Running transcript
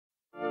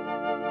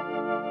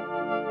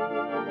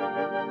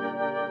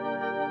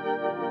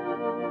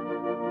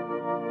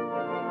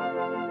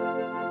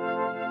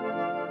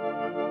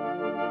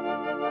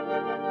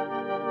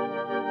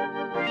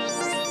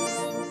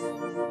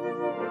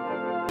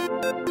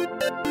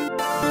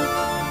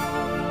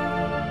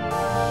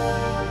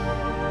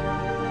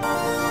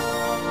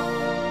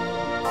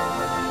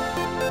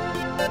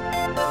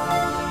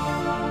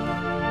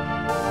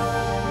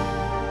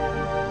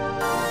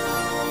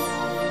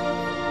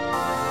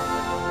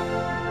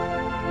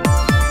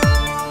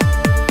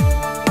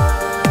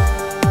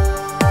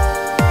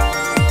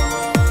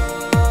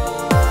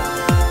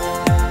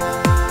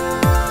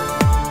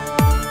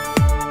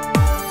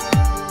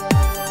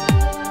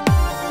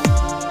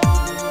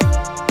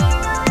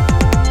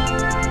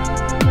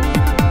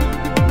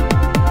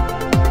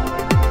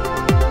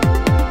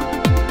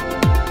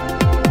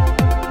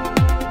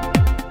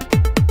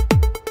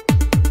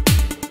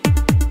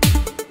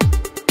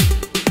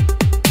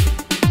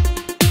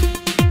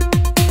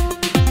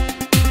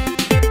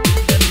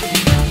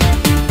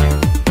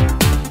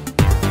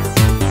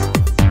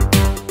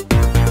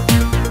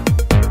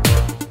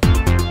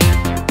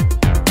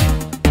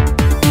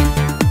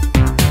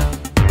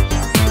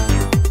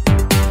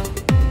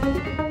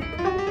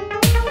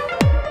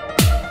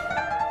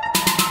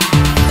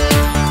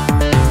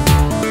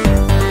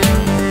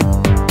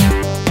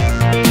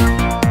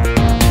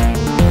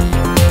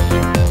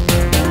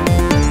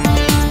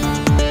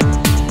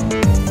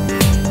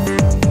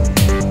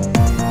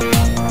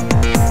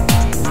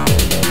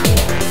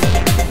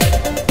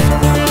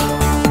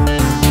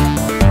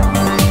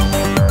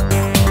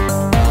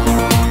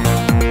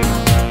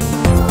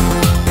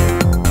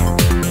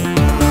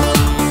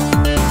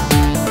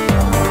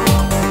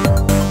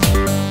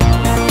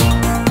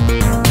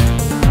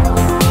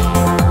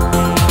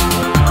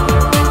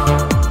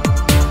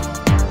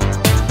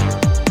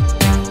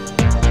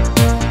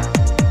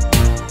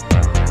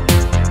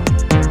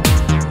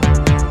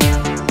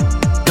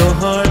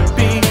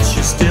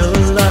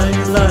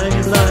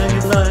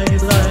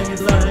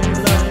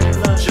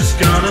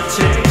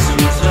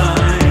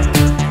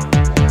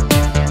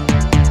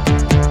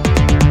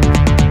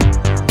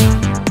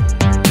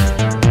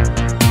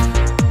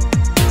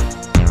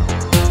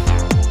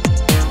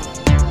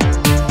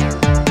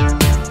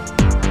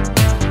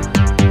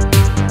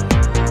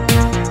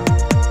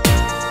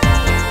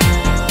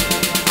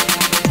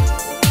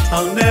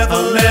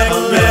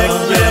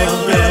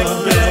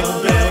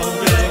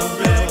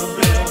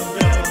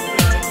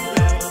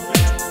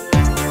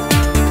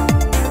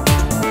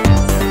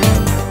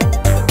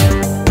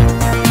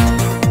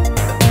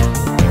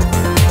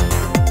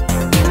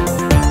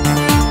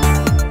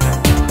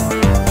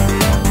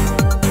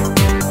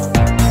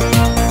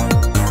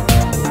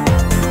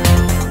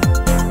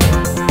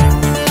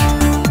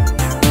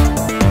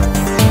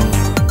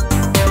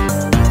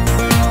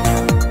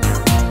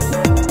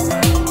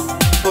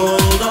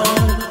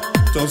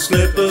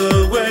slip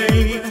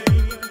away.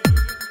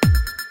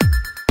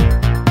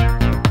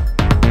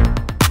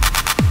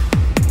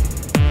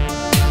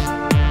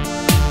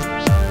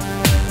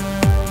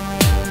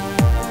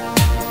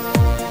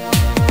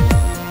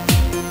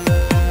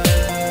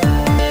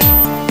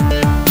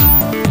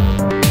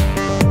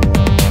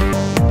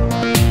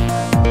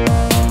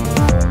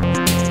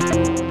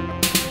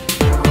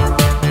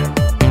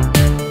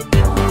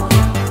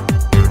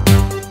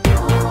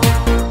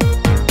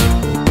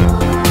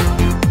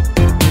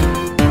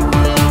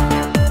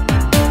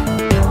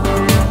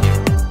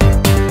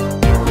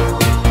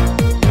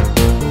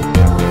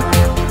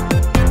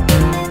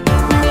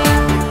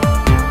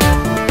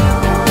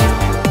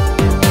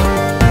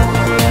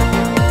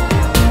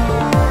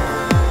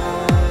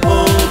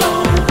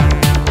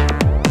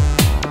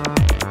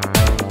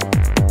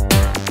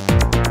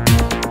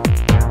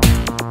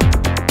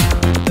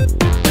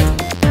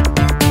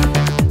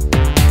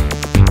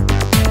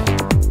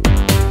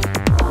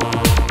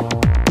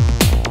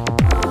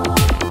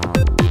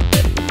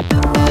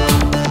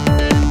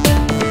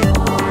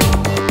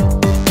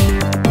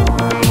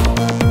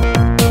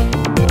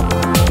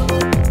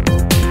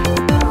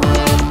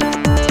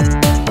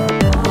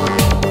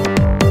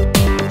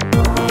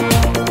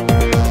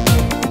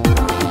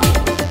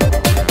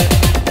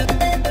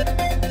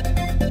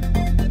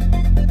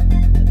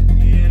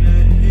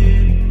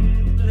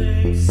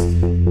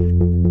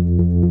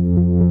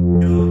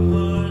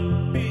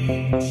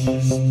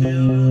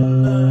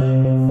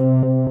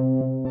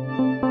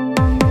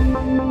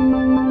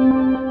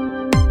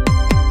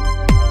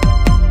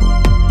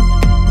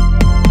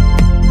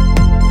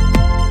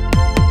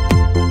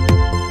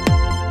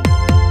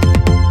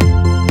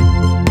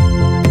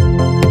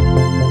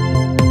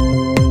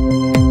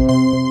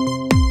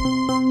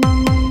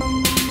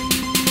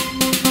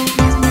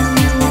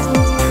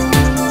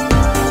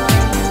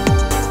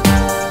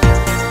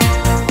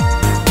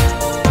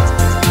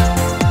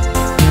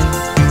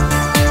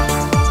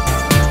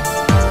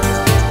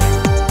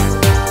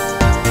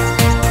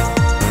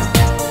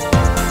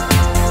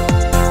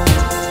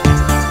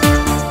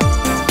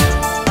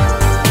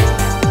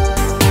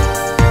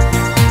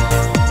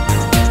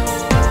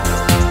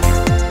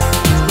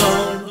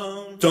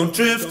 Don't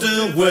drift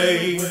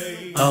away,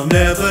 I'll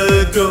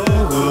never go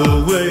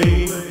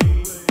away.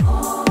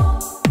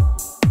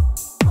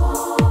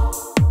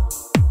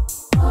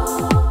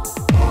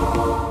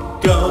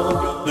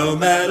 go. No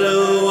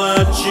matter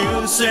what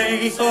you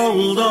say,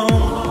 hold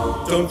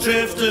on, don't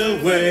drift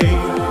away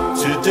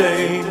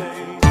today.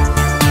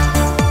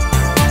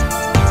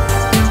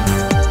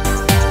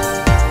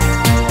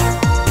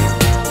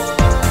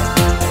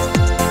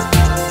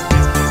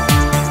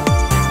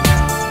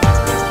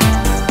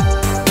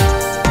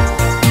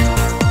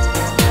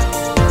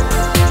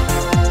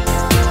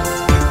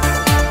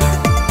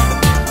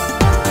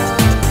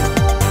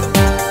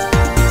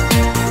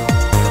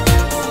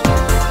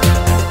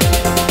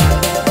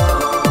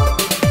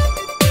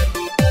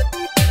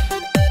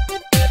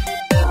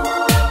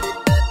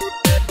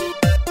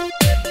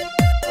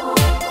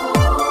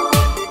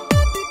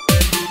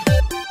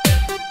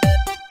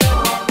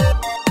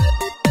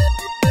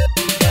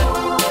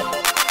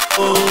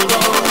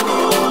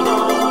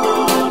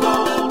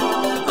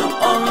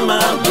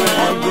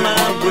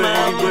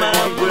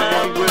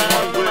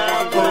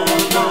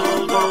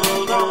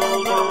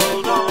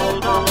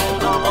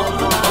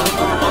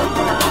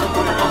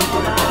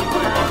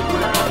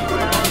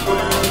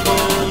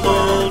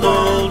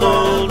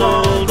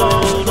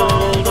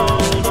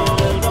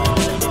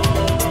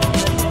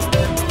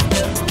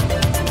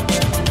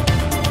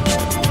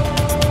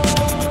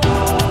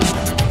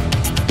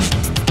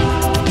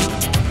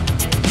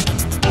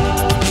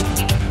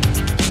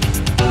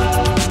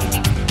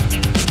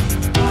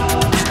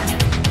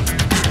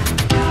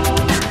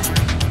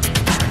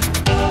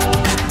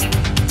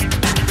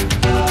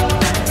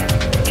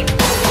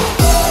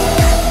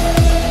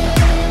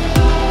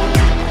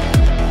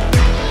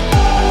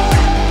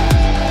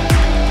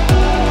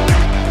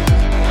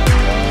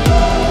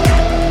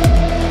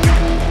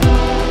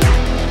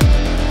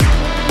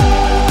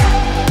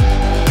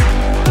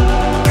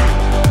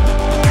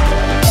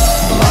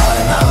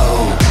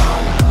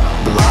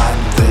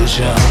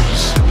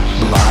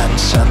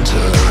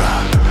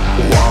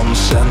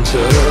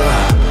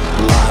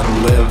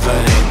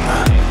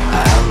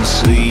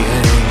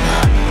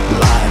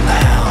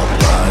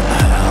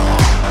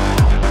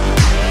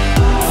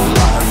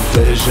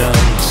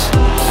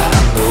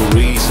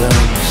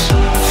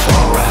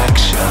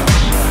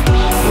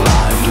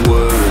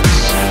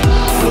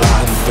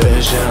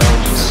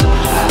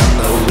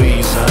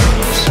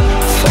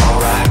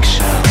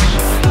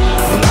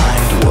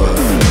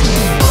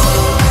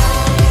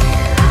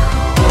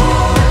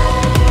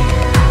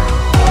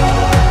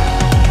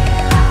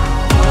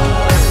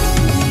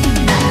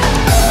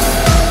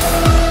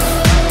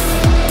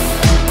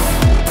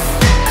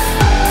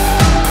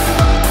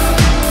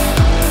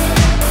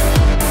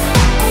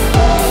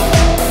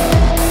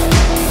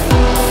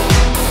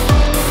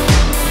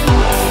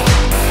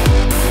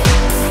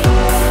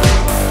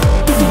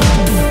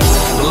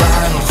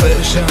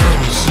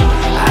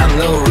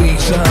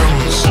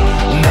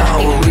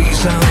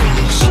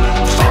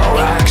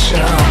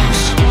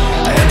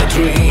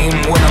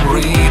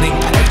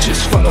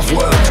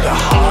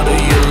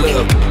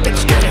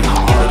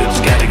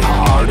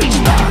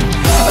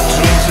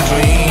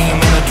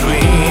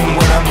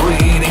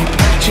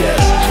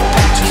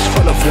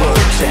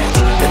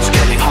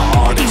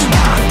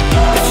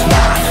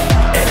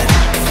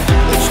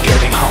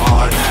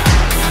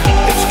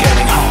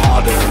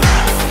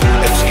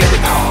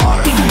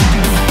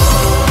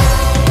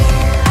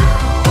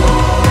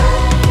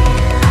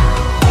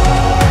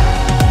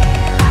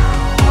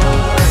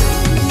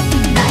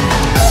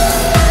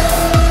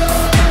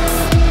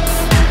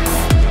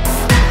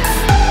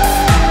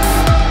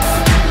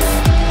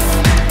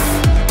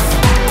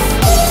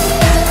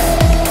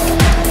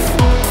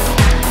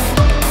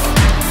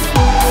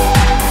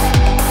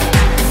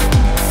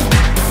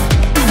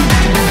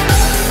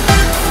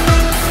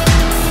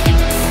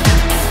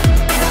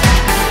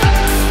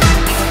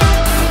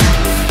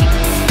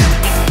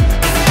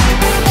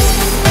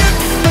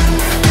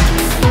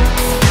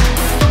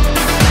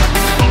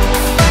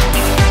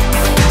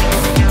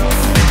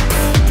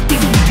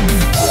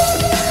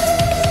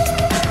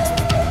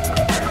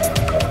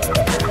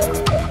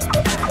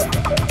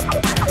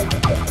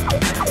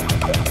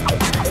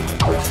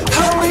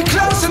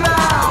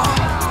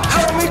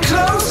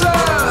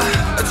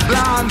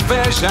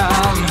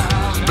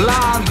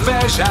 Blind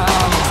vision.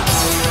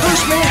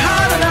 Push me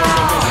harder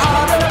now,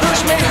 harder,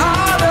 push me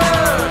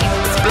harder.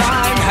 It's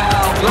blind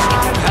hell,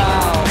 blind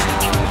hell.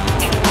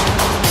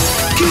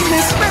 Keep me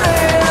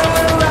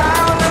spinning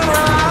round and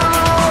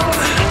round.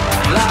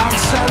 Blind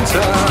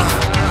center,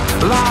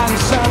 blind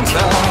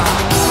center.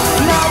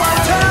 Now I'm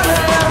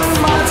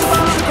turning minds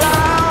above the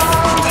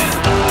ground.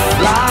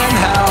 Blind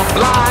hell,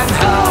 blind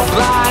hell,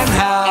 blind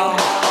hell.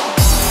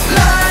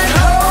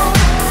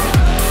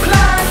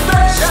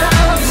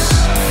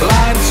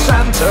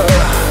 Center,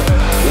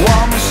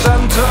 one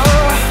center,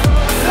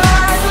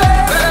 like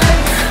living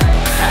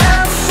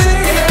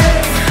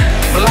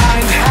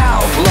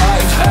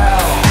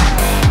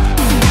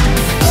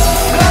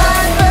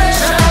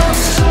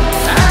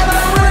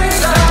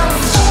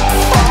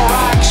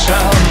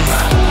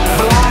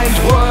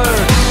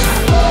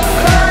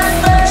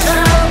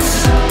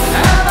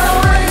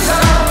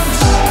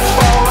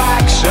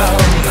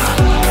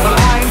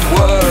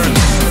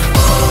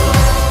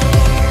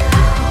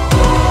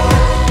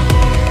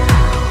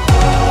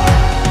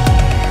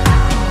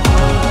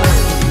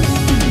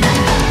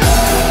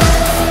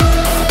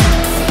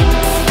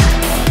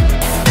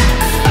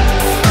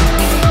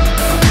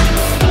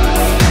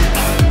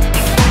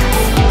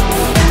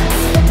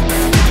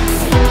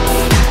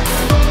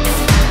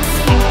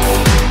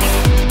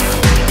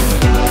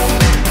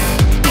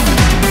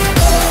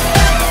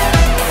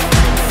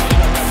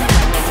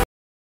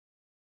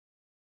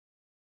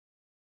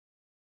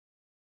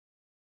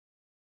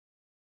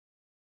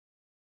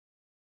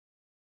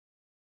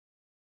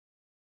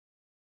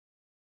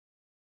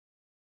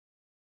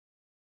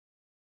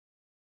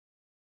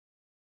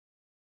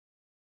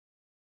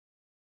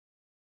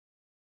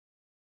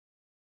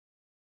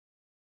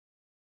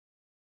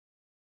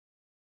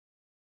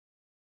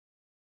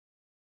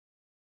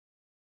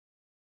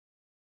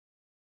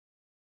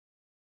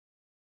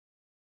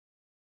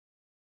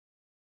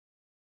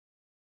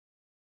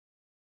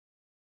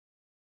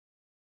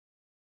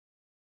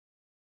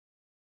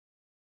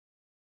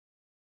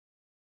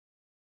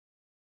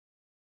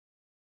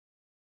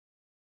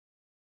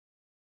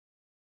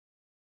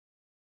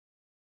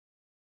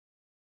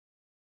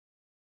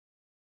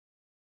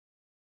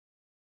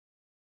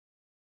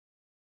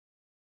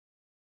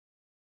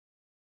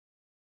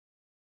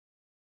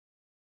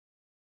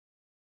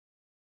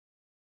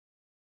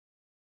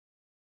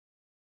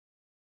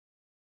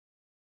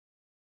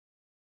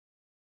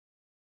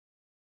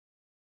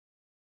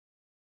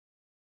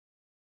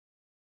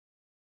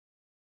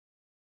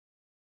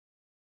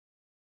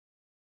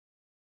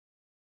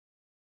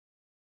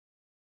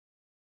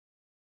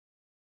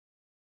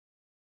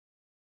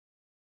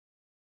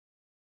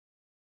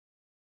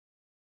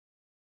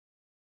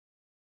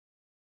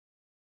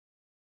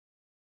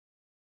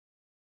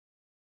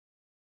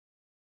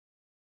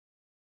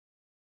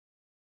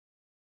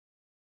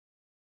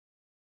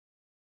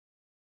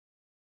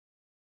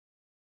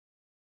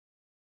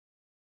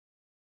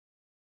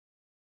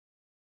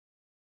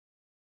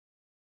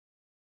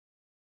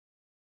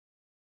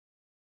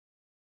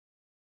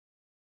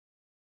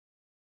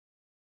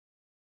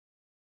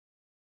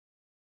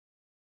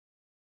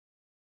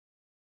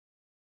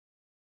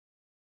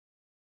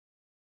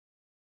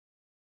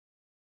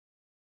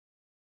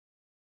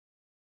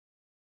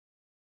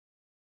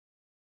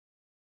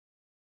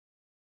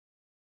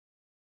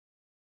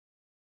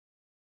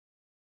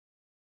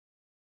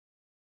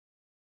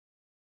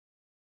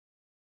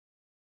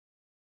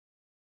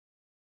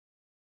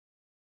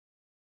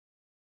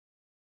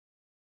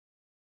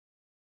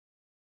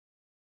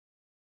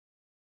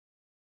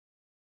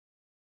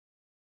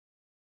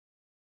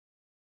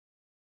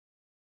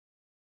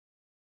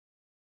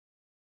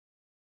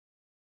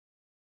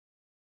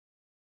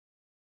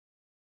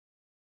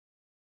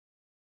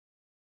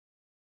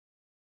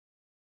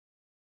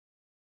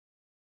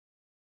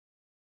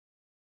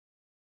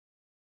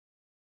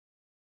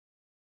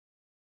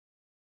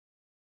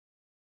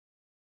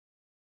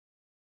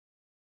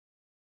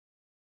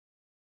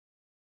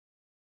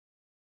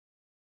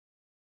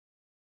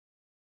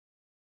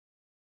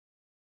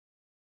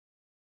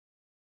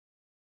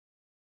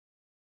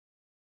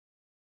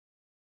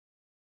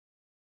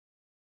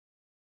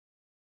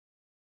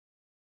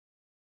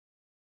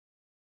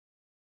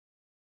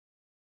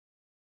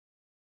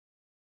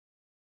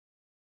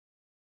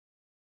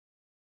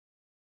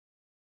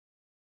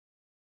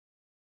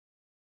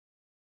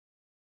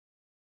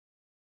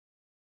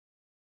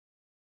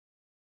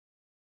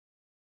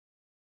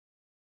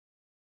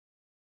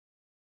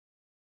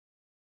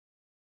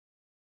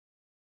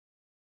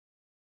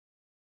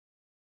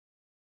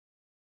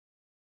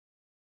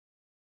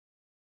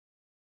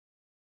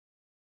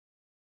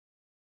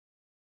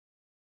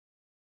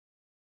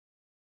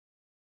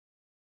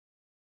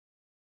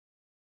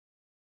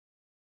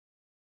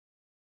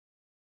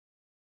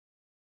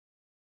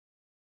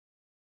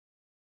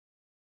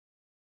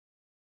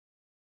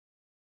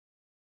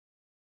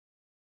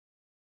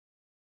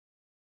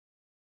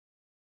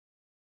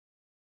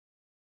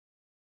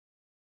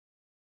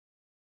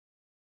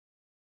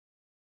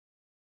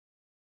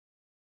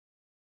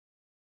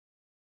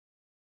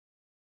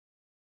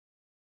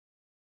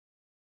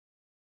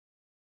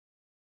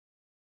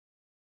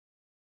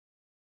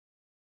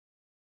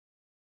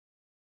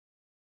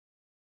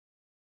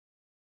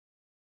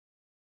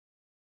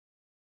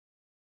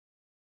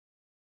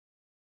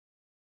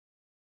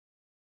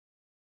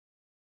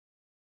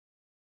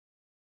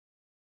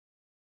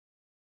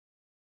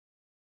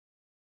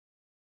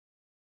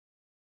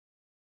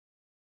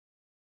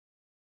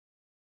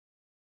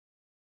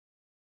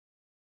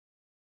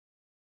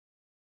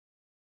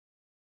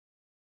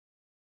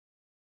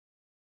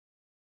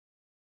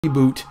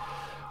Reboot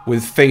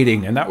with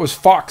Fading, and that was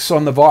Fox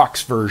on the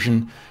Vox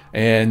version.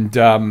 And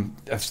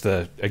that's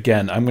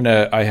again,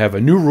 I have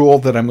a new rule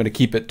that I'm gonna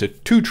keep it to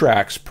 2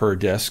 tracks per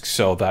disc,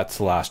 so that's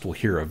the last we'll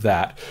hear of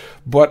that.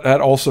 But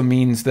that also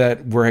means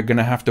that we're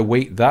gonna have to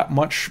wait that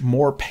much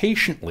more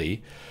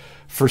patiently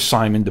for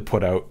Simon to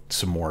put out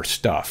some more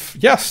stuff.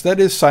 Yes, that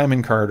is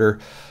Simon Carter,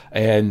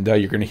 and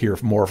you're gonna hear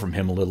more from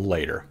him a little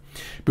later.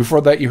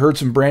 Before that, you heard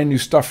some brand new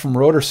stuff from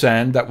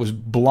Rotersand. That was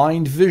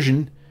Blind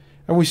Vision.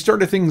 And we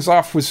started things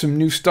off with some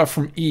new stuff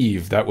from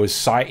Eve. That was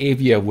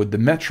Psy'Aviah with the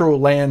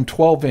Metroland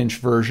 12-inch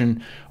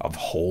version of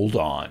Hold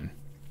On.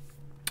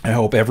 I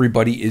hope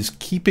everybody is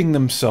keeping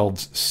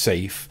themselves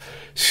safe,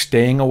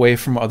 staying away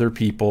from other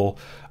people.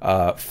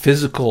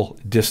 Physical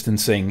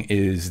distancing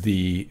is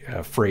the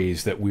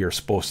phrase that we are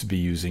supposed to be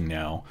using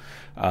now.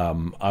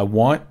 I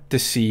want to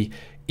see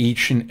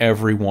each and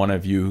every one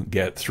of you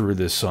get through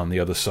this on the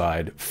other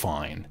side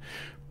fine.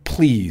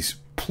 Please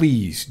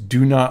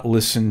do not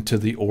listen to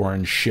the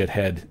orange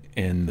shithead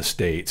in the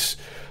States.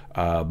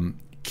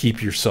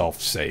 Keep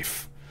yourself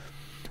safe.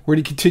 We're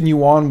going to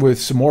continue on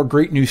with some more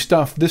great new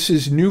stuff. This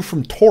is new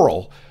from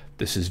Torul.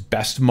 This is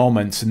Best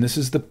Moments, and this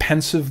is the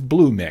Pensive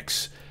Blue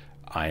Mix.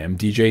 I am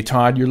DJ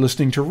Todd. You're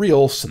listening to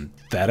Real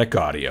Synthetic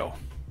Audio.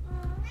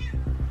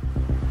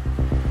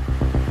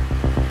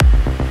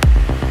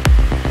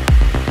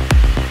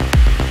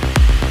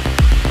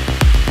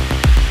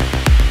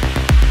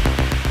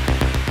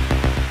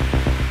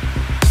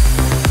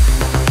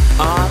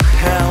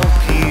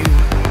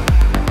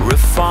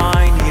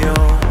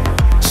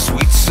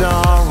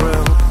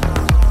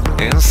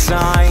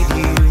 Inside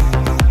you,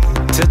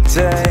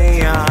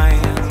 today I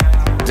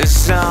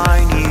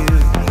design you,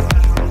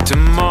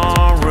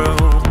 tomorrow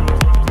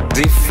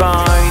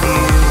define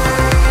you,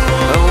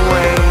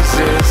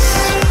 oasis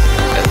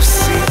of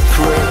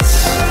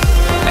secrets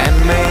and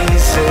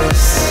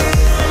mazes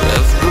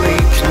of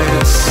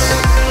bleakness,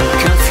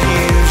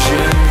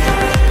 confusion,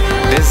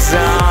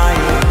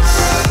 desires,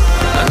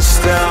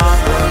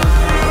 unstoppable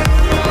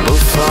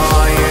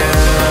fire.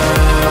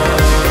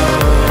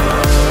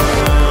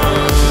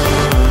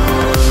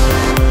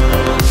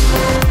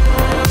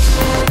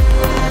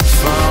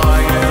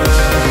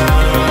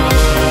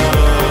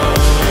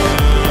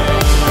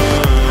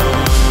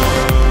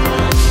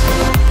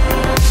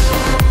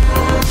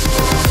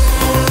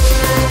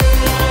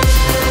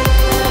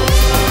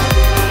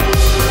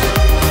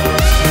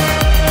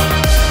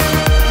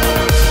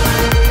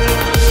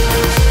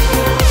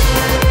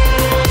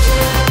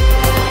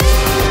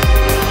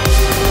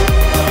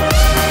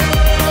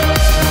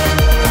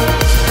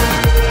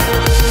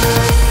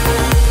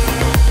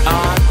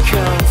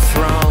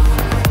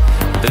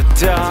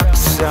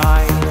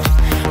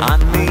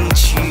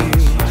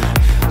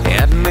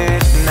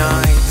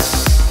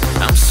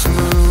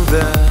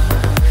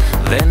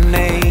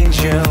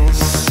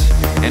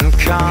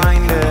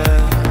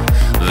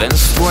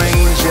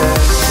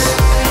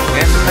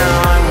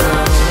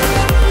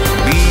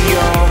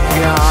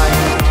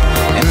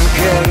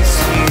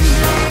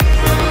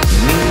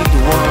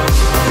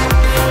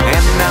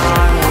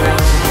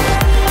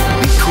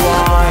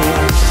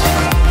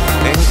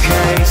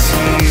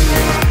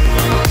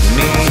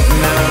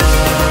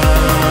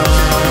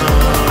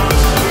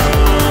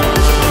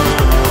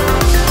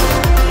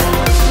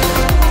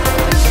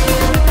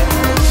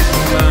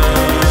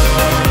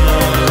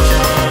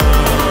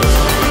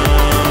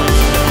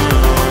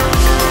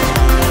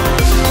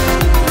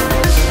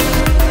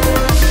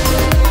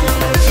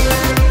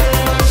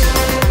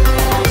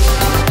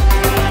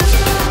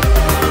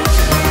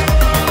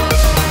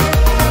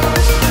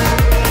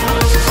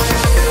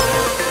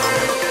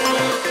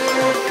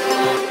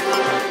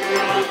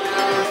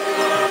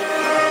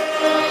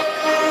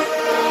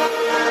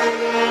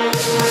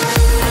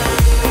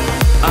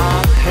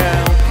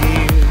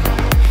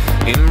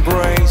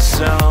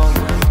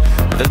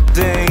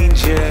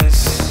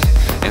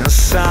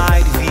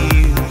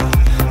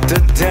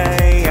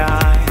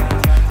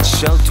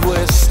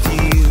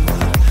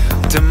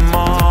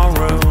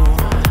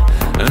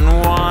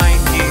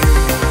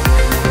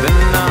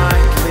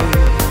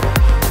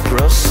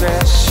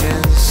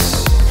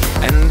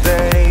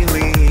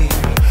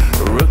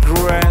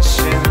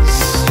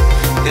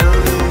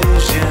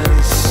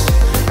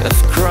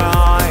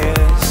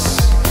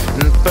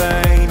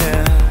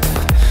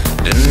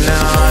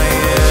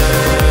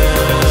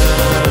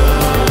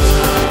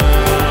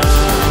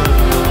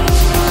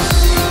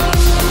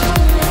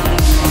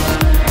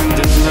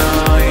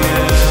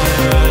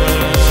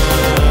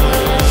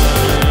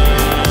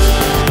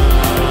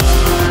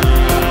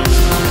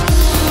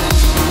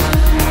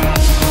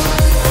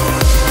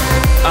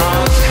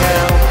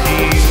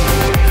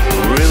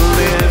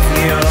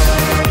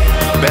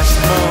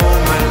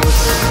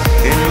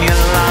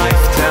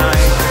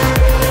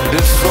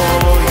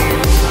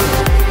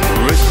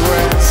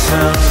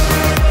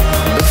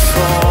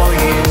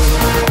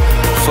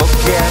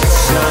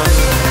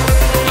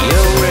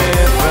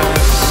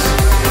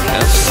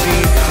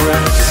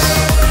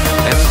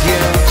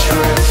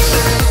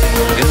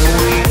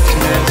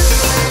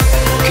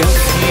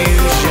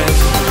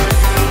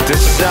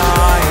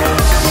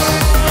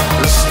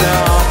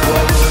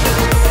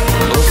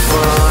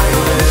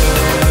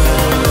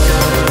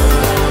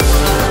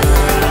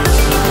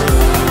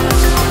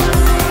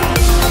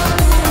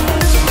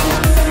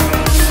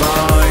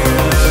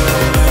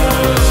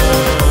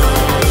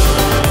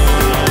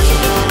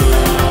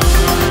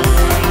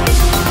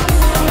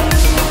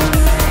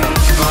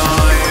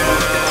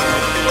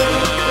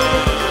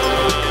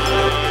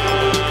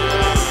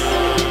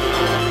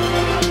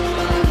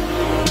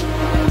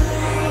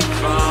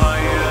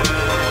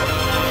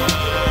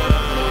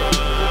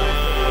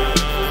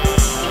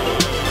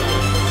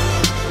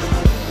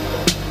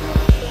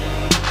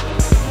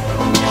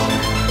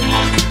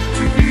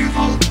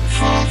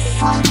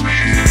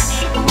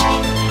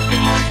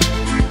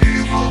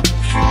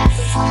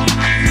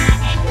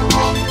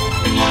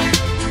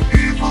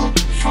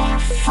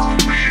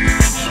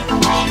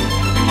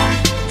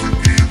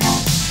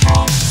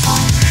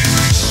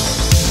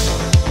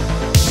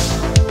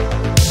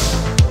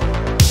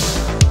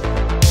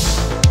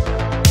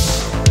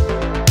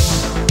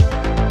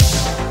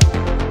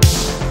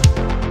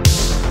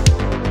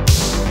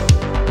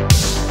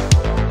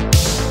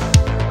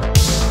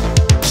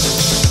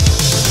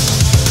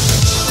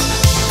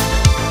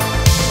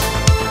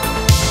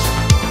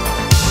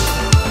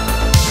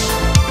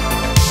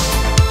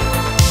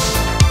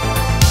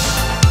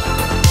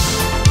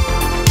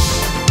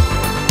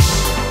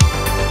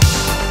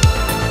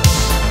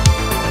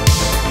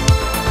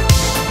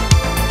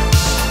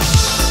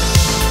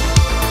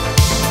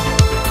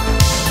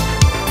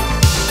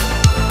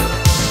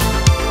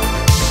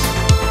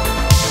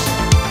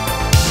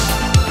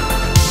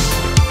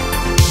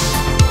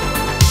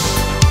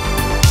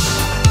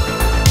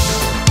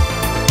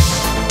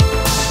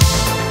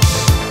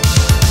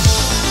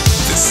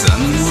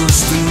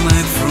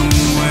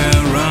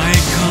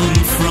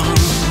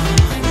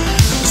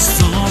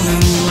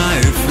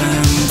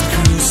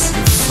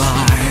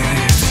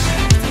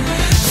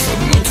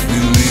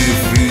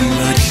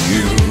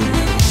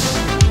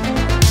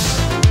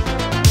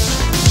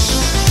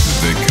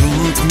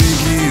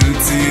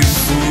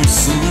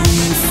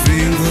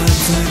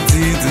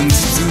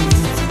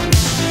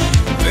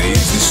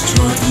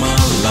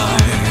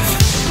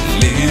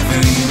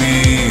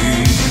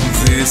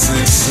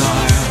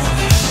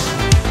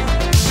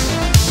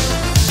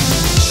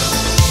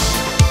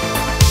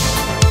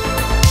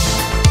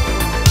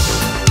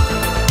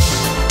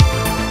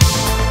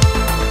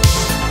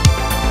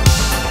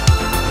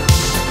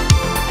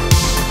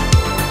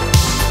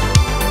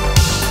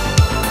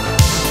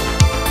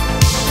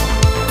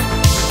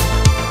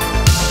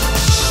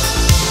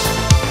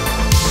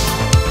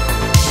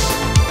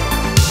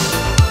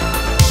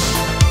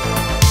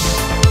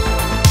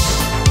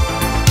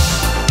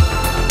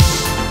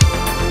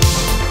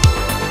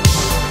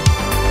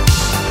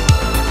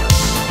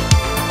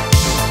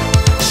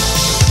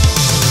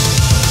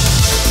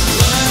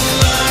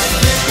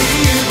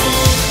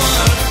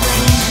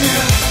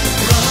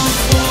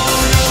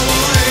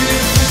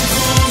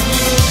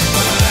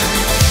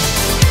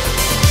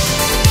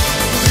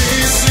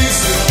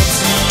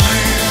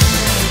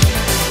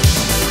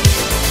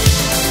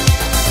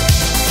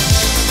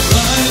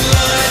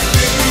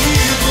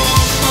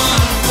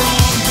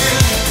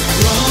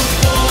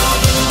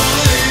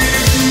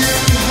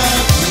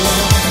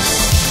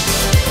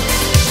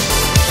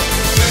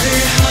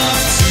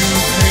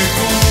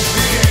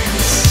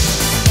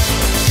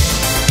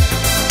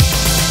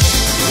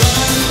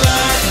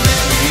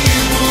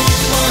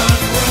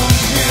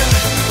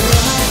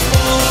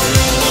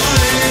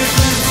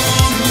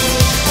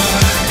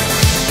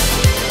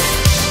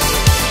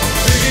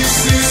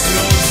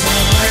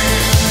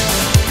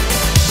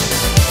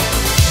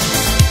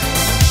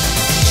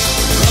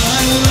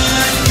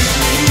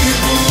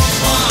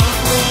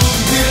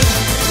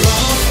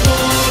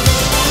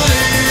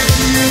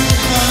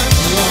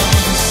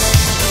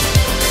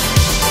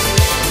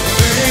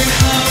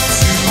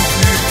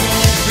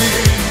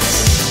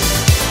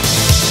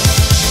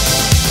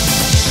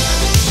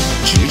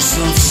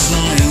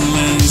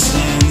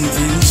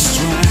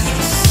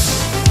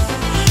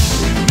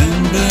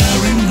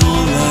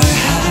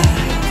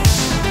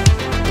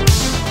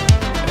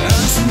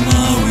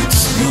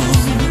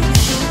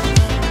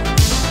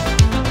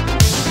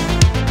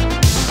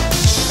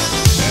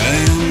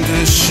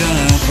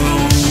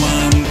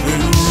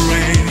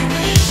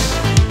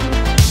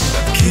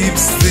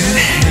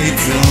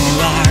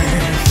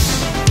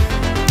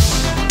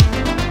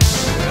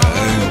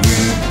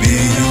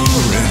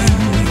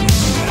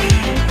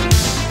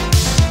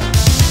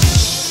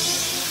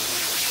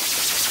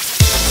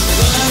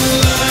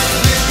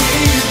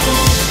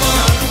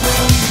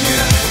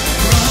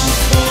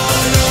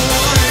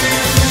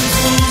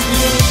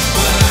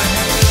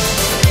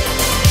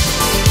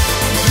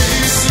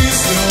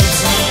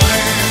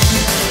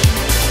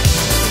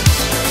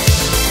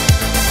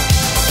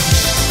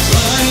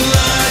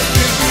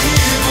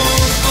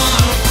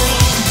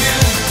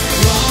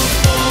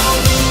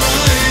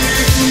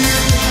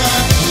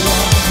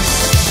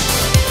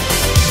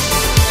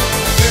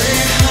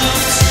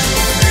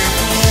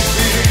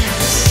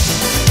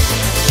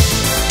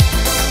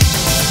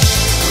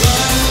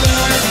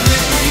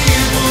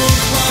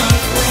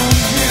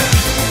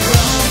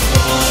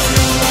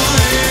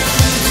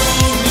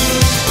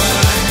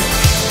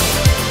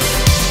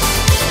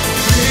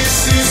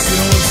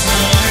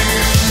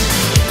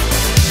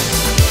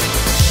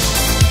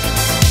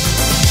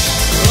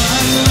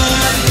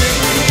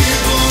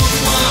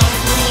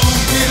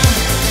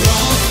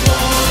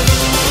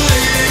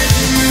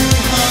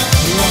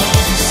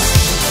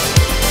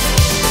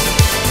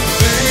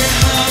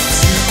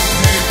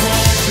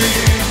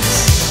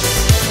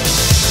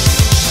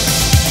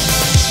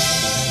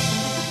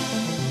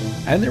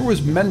 And there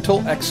was Mental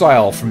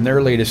Exile from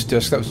their latest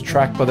disc. That was a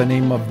track by the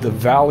name of The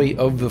Valley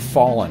of the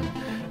Fallen.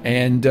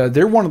 And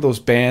they're one of those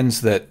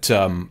bands that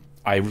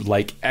I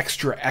like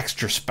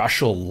extra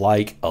special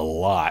like a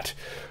lot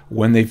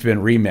when they've been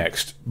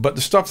remixed. But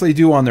the stuff they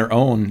do on their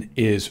own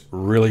is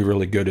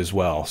really good as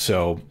well.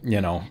 So,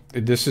 you know,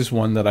 this is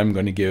one that I'm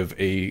going to give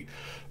a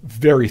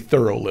very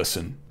thorough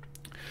listen.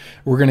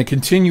 We're going to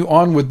continue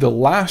on with the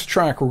last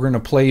track we're going to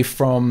play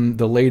from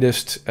the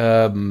latest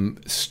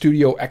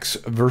Studio X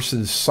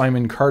versus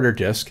Simon Carter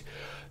disc.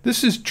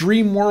 This is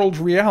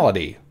Dreamworld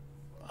Reality.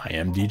 I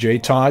am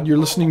DJ Todd. You're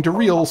listening to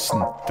Real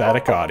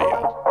Synthetic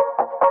Audio.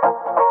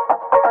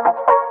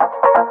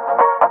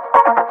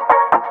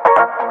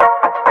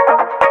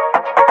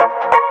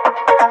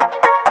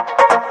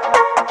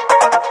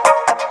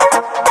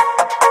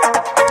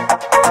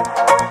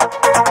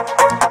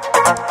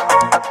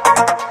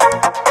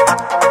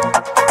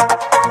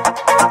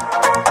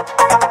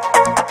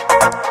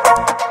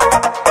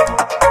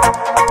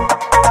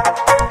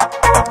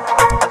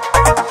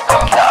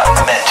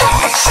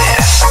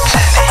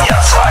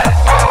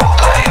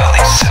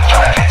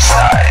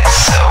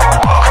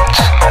 So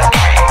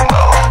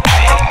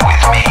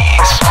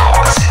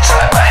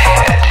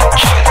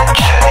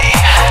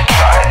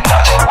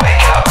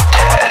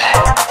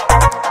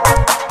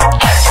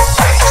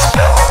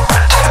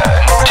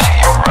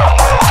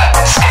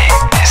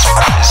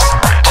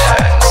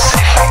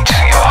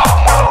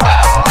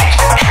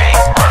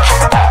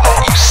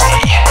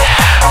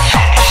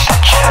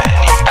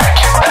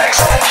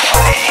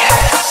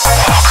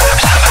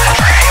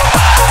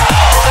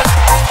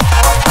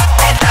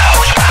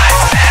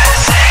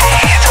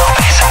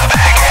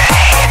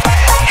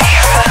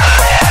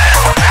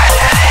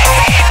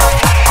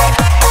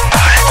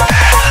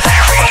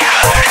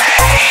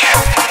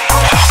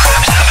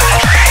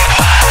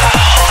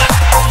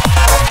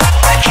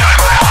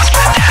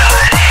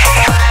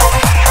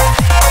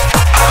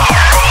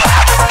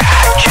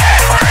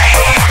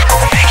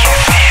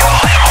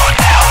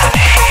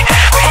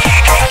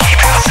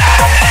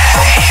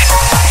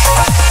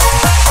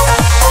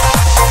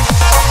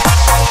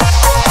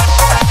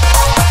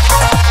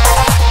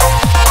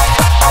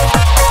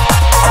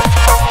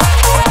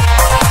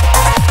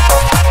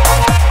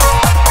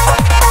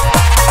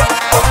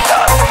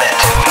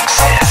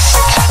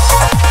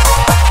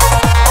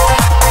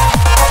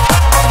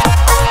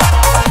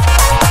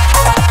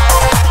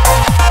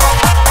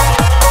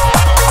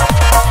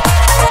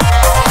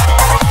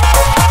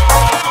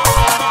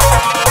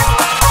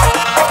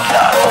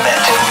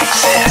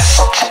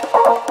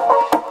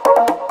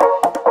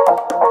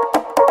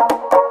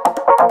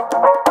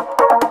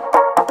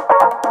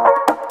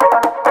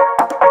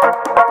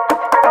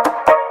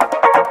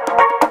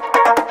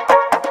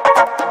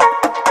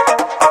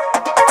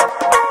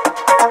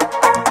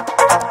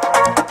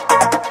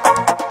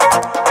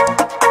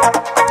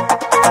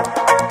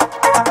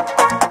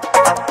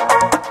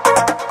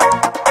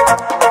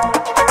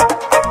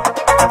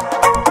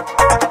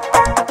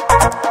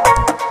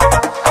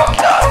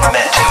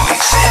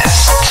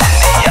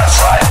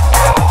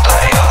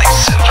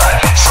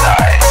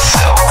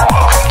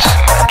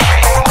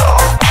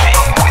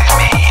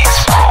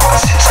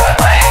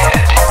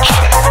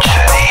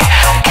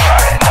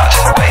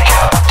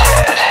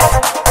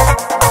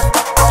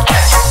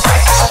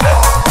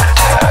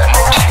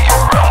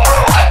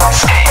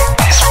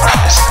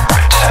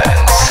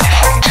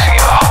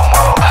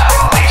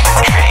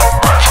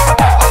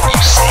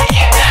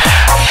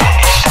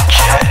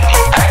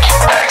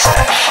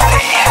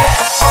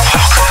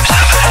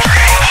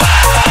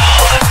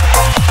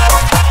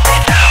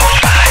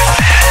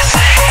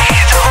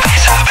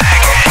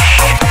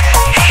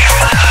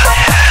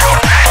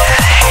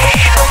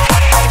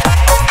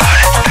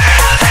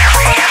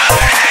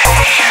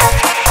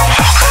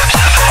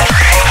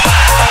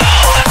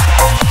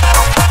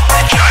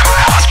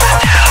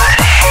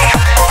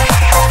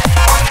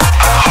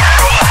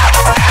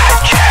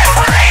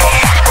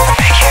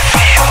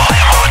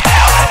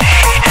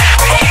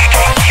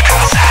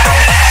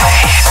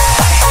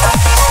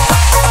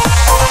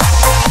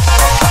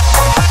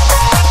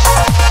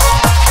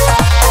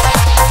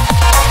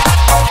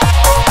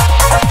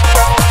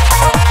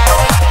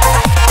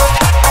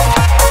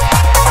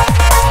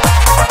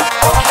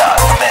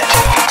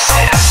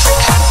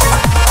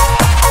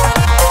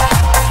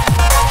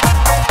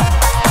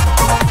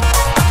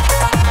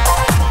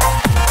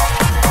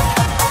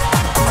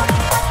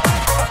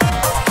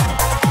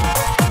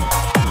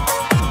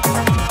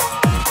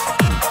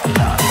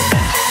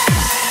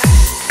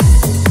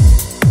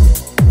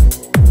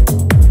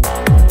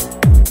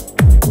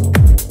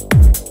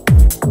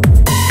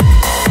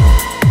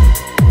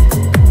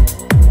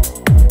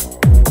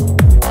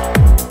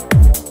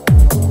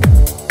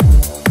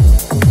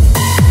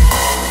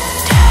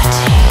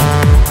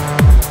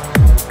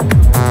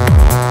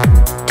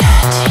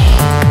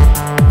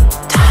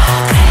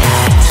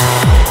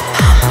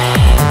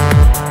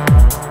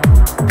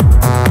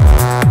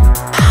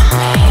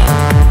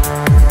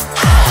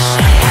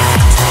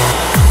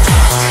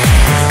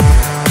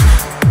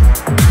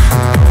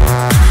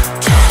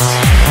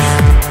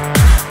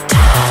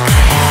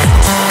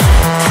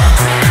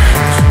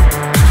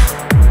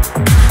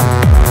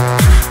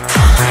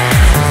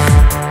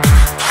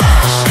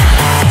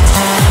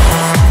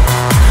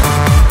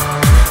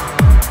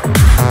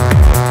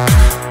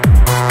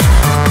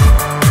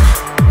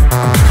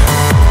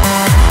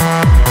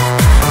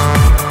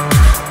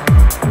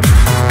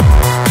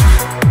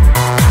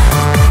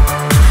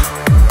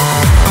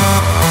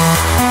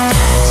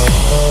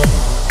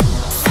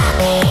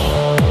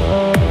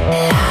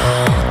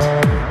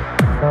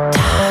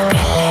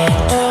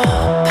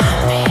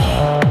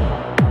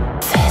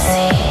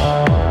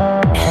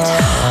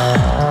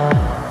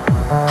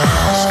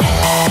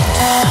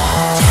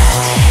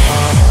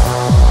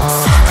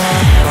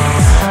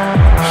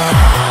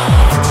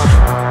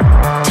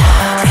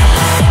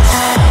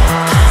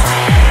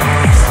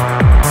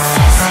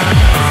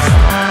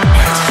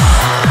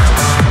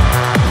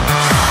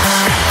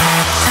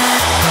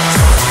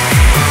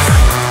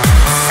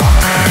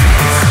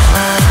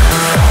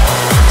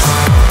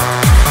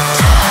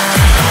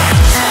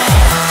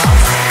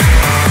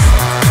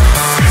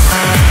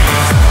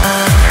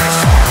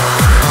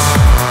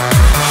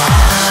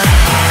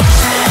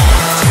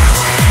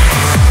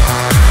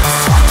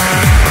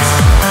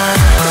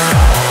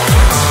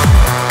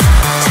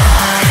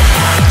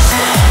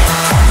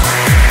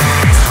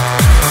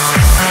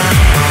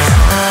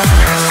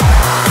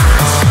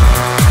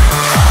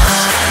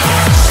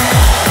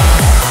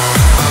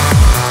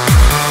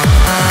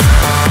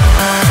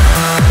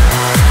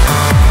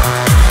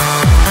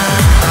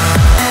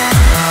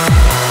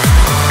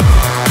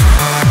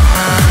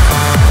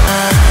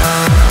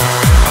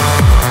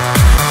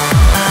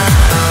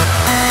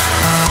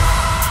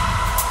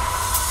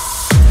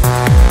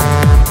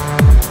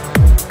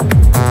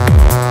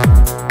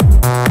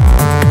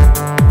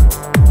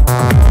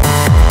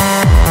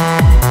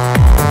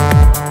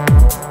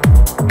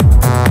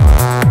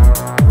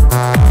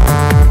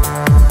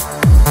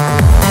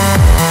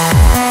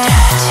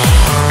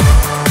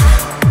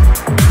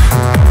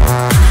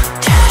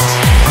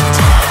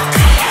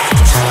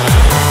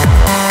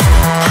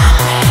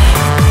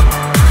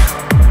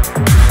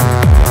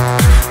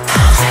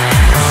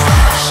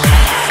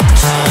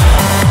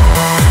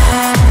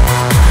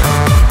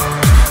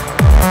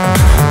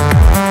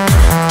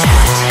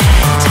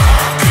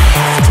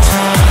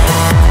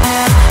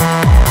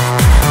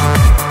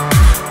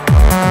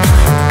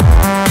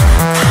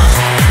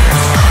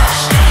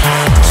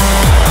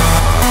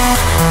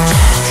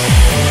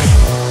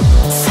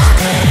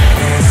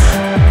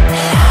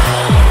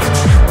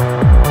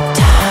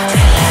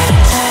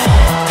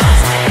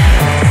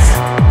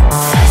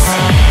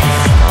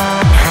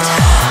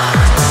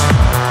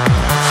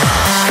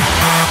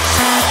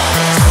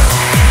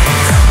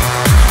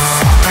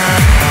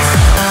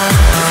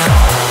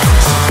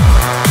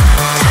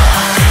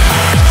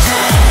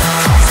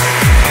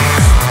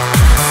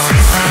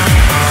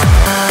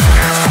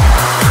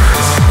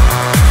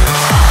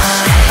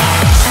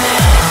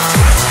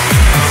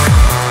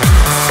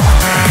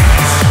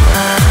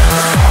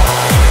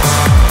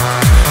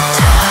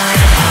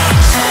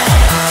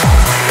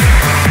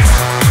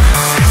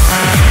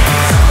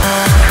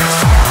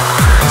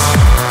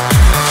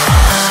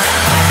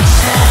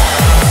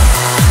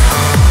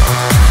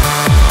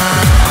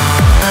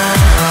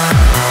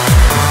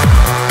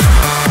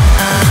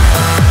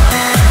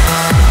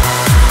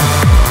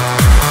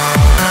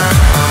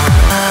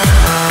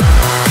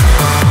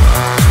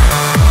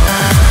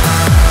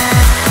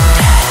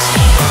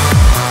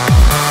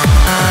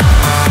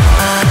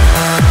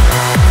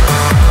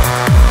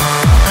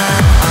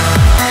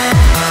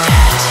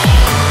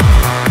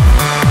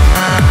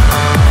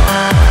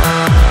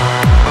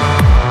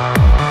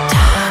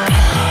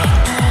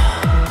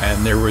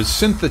is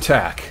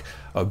Synthattack,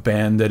 a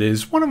band that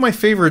is one of my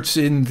favorites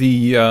in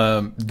the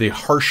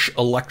harsh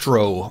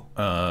electro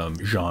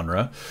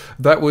genre.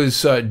 That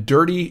was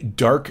Dirty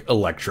Dark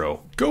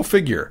Electro. Go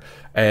figure.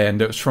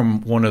 And it was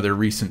from one of their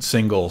recent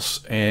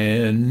singles.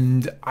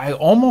 And I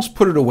almost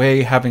put it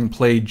away having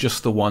played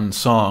just the one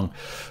song.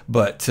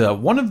 But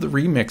one of the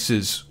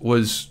remixes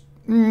was,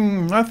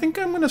 I think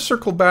I'm going to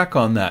circle back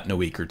on that in a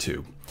week or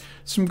two.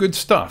 Some good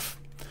stuff.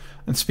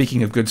 And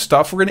speaking of good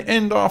stuff, we're going to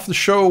end off the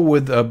show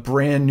with a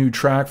brand new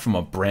track from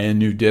a brand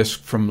new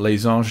disc from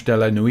Les Anges de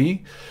la Nuit.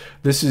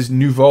 This is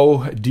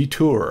Nouveau,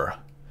 Detour.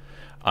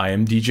 I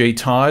am DJ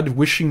Todd,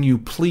 wishing you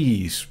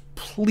please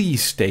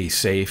stay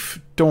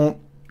safe. Don't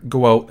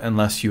go out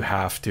unless you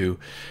have to.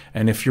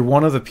 And if you're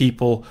one of the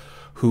people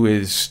who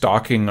is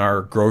stocking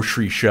our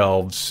grocery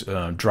shelves,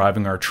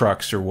 driving our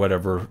trucks or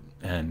whatever,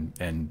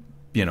 and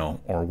you know,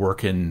 or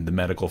work in the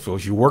medical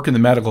field. If you work in the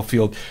medical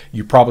field,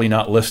 you're probably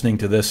not listening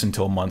to this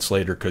until months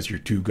later because you're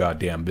too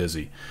goddamn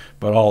busy.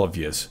 But all of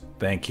yous,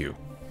 thank you.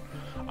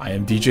 I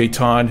am DJ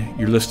Todd.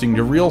 You're listening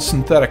to Real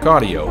Synthetic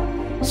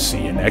Audio.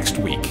 See you next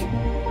week.